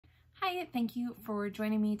Hi, thank you for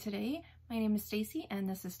joining me today. My name is Staci and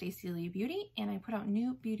this is STACILEABEAUTY, and I put out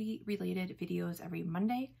new beauty related videos every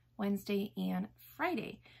Monday, Wednesday, and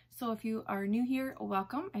Friday. So if you are new here,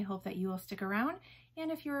 welcome. I hope that you will stick around.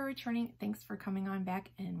 And if you're returning, thanks for coming on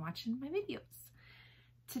back and watching my videos.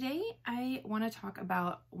 Today, I want to talk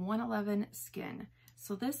about 111 Skin.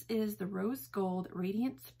 So this is the Rose Gold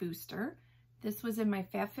Radiance Booster. This was in my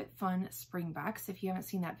Fab Fit Fun spring box. If you haven't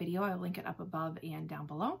seen that video, I'll link it up above and down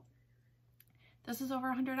below. This is over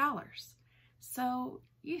 $100. So,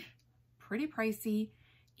 pretty pricey.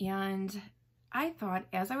 And I thought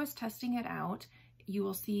as I was testing it out, you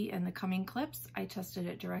will see in the coming clips, I tested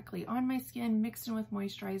it directly on my skin, mixed in with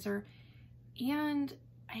moisturizer, and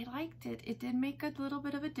I liked it. It did make a little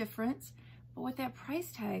bit of a difference, but with that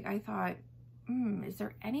price tag, I thought, is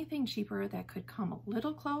there anything cheaper that could come a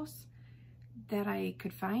little close that I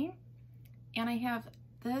could find? And I have,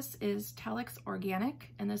 this is Talix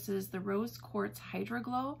Organic, and this is the Rose Quartz Hydra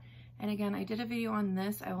Glow. And again, I did a video on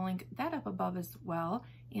this. I will link that up above as well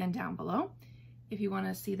and down below if you want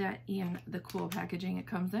to see that and the cool packaging it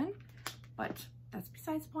comes in, but that's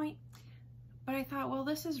besides the point. But I thought, well,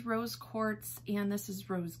 this is rose quartz and this is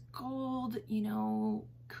rose gold, you know,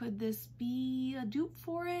 could this be a dupe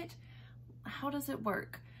for it? How does it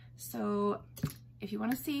work? So if you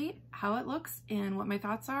want to see how it looks and what my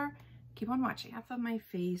thoughts are, keep on watching. Half of my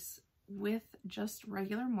face with just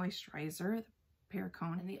regular moisturizer, the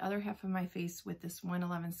Paracone, and the other half of my face with this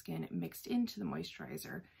 111 Skin mixed into the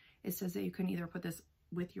moisturizer. It says that you can either put this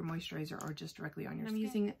with your moisturizer or just directly on your skin. I'm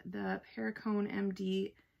using the Paracone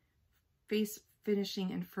MD Face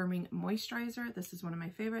Finishing and Firming Moisturizer. This is one of my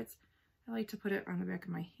favorites. I like to put it on the back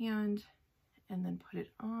of my hand and then put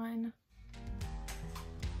it on.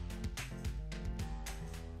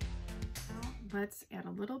 Now let's add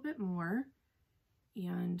a little bit more,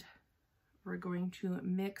 and we're going to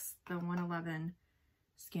mix the 111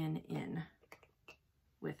 Skin in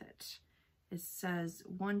with it. It says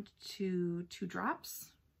 1 to 2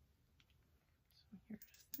 drops. So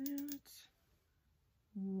here's that.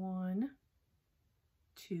 1,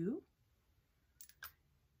 2.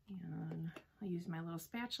 And I'll use my little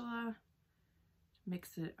spatula to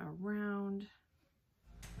mix it around.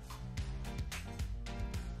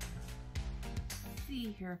 Let's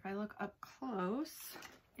see here, if I look up close,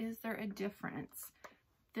 is there a difference?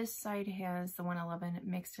 This side has the 111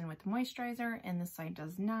 mixed in with moisturizer and this side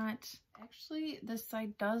does not. Actually, this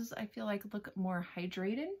side does, I feel like, look more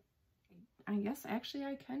hydrated. I guess actually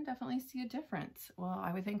I can definitely see a difference. Well,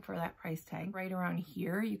 I would think for that price tag, right around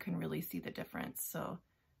here, you can really see the difference. So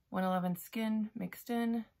 111 Skin mixed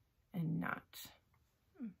in and not.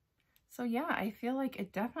 So yeah, I feel like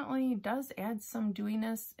it definitely does add some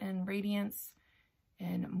dewiness and radiance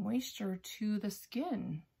and moisture to the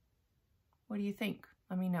skin. What do you think?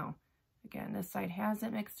 Let me know. Again, this side has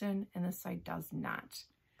it mixed in and this side does not.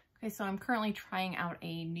 Okay, so I'm currently trying out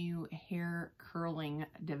a new hair curling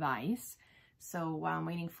device. So while I'm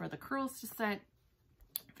waiting for the curls to set,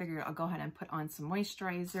 I figured I'll go ahead and put on some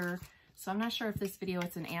moisturizer. So I'm not sure if this video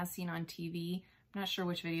it's an as seen on TV. I'm not sure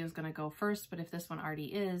which video is going to go first, but if this one already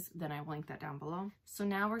is, then I will link that down below. So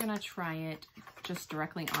now we're going to try it just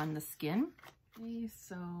directly on the skin. Okay,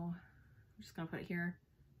 so I'm just going to put it here.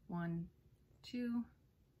 1, 2.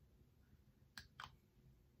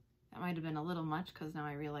 That might have been a little much because now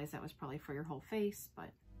I realize that was probably for your whole face, but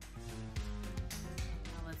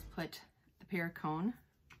now let's put the Paracone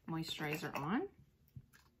moisturizer on.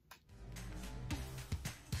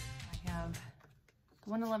 I have the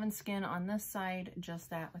 111 Skin on this side, just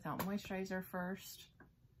that without moisturizer first.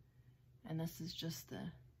 And this is just the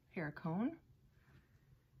Paracone.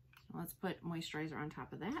 So let's put moisturizer on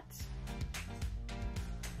top of that.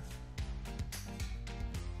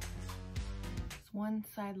 One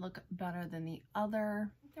side look better than the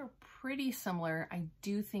other. They're pretty similar. I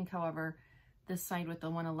do think, however, this side with the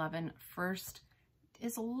 111 first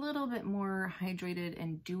is a little bit more hydrated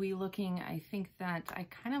and dewy looking. I think that I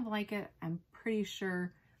kind of like it. I'm pretty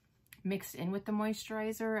sure mixed in with the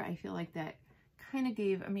moisturizer, I feel like that kind of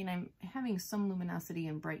gave, I mean, I'm having some luminosity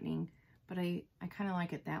and brightening, but I kind of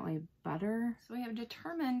like it that way better. So we have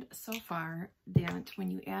determined so far that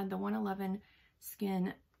when you add the 111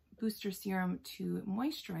 Skin Booster Serum to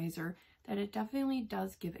moisturizer, that it definitely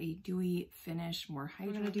does give a dewy finish, more hydrated.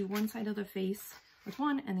 We're going to do one side of the face with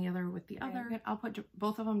one and the other with the other. I'll put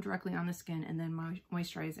both of them directly on the skin and then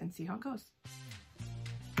moisturize and see how it goes.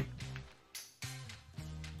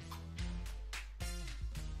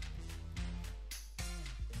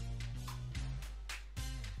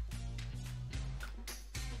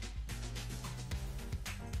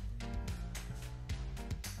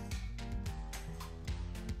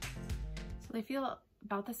 So they feel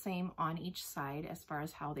about the same on each side as far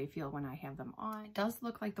as how they feel when I have them on. It does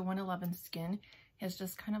look like the 111 skin has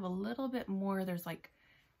just kind of a little bit more, there's like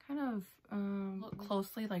kind of, look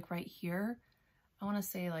closely, like right here, I want to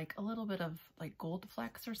say like a little bit of like gold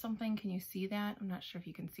flecks or something. Can you see that? I'm not sure if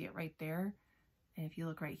you can see it right there. And if you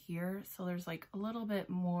look right here, so there's like a little bit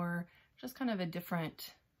more, just kind of a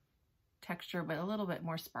different texture, but a little bit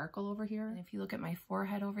more sparkle over here. And if you look at my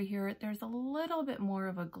forehead over here, there's a little bit more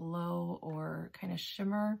of a glow or kind of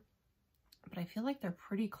shimmer, but I feel like they're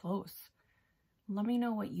pretty close. Let me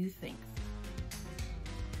know what you think.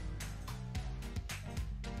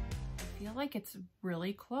 I feel like it's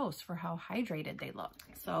really close for how hydrated they look.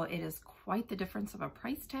 So it is quite the difference of a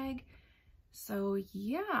price tag. So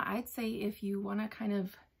yeah, I'd say if you want to kind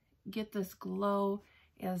of get this glow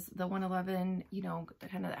as the 111, you know,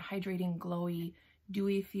 kind of that hydrating, glowy,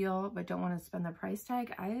 dewy feel, but don't want to spend the price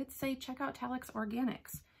tag, I'd say check out Talix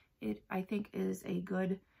Organics. It, I think, is a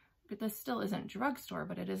good, but this still isn't drugstore,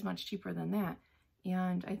 but it is much cheaper than that.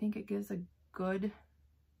 And I think it gives a good, you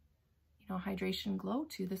know, hydration glow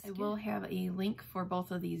to the skin. I will have a link for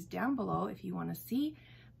both of these down below if you want to see.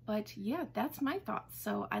 But yeah, that's my thoughts.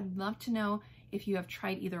 So I'd love to know if you have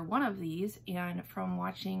tried either one of these, and from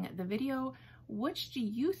watching the video, which do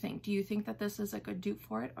you think? Do you think that this is a good dupe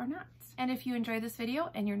for it or not? And if you enjoyed this video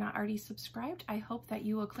and you're not already subscribed, I hope that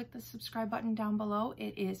you will click the subscribe button down below.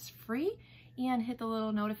 It is free, and hit the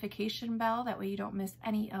little notification bell. That way you don't miss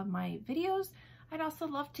any of my videos. I'd also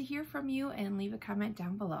love to hear from you and leave a comment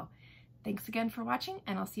down below. Thanks again for watching,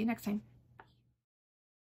 and I'll see you next time.